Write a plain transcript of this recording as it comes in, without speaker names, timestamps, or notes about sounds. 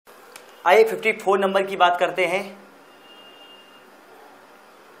आइए 54 नंबर की बात करते हैं।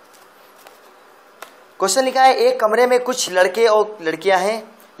 क्वेश्चन लिखा है, एक कमरे में कुछ लड़के और लड़कियां हैं।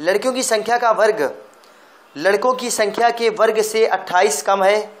 लड़कियों की संख्या का वर्ग लड़कों की संख्या के वर्ग से 28 कम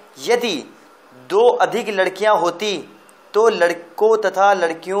है। यदि 2 अधिक लड़कियां होती तो लड़कों तथा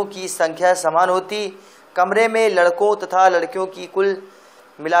लड़कियों की संख्या समान होती। कमरे में लड़कों तथा लड़कियों की कुल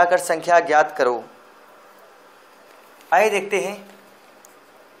मिलाकर संख्या ज्ञात करो। आइए देखते हैं।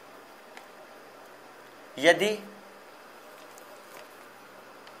 यदि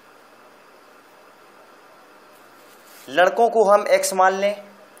लड़कों को हम x मान लें,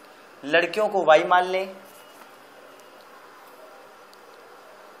 लड़कियों को y मान लें,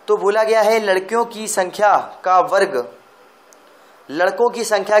 तो बोला गया है लड़कियों की संख्या का वर्ग लड़कों की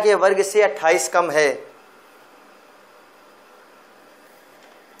संख्या के वर्ग से 28 कम है।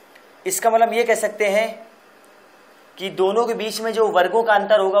 इसका मतलब ये कह सकते हैं कि दोनों के बीच में जो वर्गों का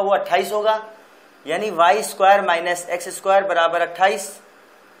अंतर होगा वो 28 होगा, यानी y square minus x square बराबर 28।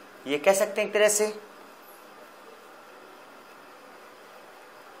 ये कह सकते हैं एक तरह से।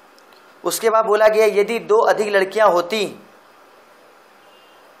 उसके बाद बोला गया यदि 2 अधिक लड़कियां होती,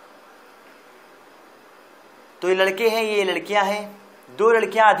 तो ये लड़के हैं ये लड़कियां हैं, 2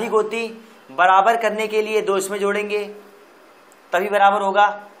 लड़कियां अधिक होती, बराबर करने के लिए 2 इसमें जोड़ेंगे तभी बराबर होगा।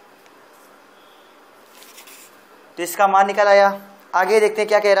 तो इसका मान निकल आया। आगे देखते हैं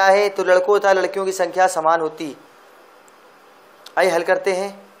क्या कह रहा है। तो लड़कों तथा लड़कियों की संख्या समान होती। आइए हल करते हैं।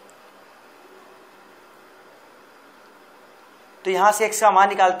 तो यहां से x का मान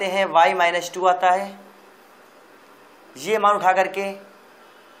निकालते हैं, y माइनस 2 आता है। ये मान उठा करके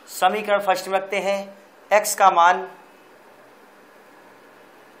समीकरण फर्स्ट में रखते हैं। x का मान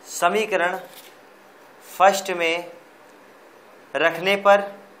समीकरण फर्स्ट में रखने पर,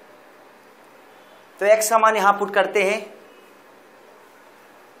 तो x का मान यहां पुट करते हैं।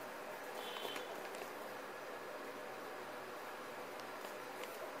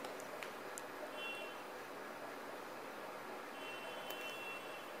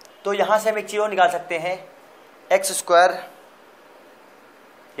 तो यहां से हम एक चीज और निकाल सकते हैं, एक्स स्क्वायर,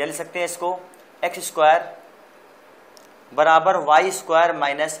 या लिख सकते हैं इसको एक्स स्क्वायर बराबर वाई स्क्वायर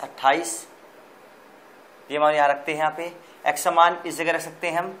माइनस 28। ये मान यहां रखते हैं। यहाँ पे एक्स का मान इस जगह रख सकते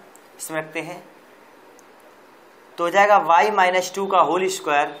हैं, हम इसमें रखते हैं। तो हो जाएगा y माइनस 2 का होल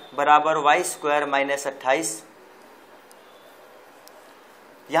स्क्वायर बराबर वाई स्क्वायर माइनस 28।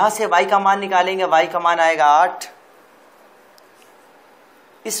 यहां से y का मान निकालेंगे, y का मान आएगा 8।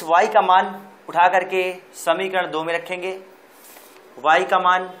 इस y का मान उठा करके समीकरण 2 में रखेंगे। y का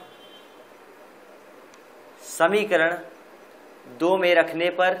मान समीकरण 2 में रखने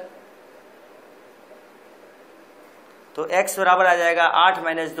पर तो x बराबर आ जाएगा 8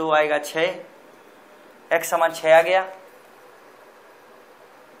 माइनस 2 आएगा 6। x समान 6 आ गया।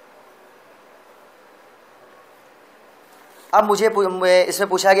 अब मुझे इसमें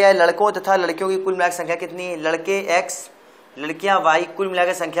पूछा गया है लड़कों तथा लड़कियों की कुल मिलाकर संख्या कितनी है। लड़के x, लड़कियां y, कुल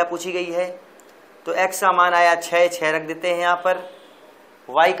मिलाकर संख्या पूछी गई है। तो x का मान आया 6 रख देते हैं यहाँ पर।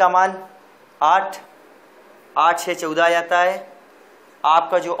 y का मान 8 6 14 आ जाता है।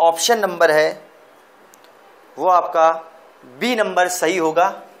 आपका जो ऑप्शन नंबर है वो आपका बी नंबर सही होगा।